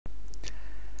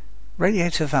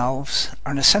Radiator valves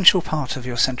are an essential part of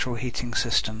your central heating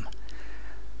system.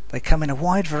 They come in a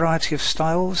wide variety of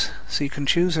styles, so you can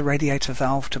choose a radiator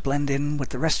valve to blend in with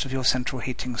the rest of your central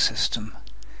heating system.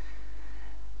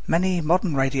 Many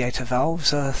modern radiator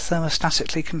valves are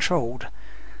thermostatically controlled,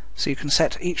 so you can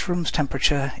set each room's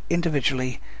temperature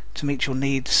individually to meet your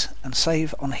needs and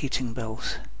save on heating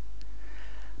bills.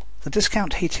 The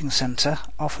Discount Heating Centre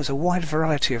offers a wide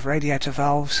variety of radiator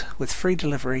valves with free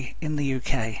delivery in the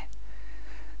UK.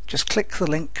 Just click the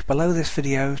link below this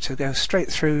video to go straight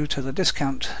through to the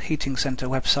Discount Heating Centre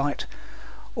website,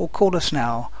 or call us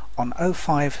now on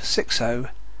 0560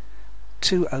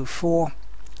 204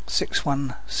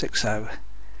 6160.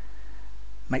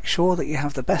 Make sure that you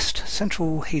have the best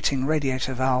central heating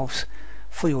radiator valves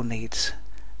for your needs.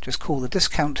 Just call the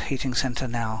Discount Heating Centre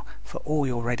now for all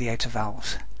your radiator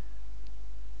valves.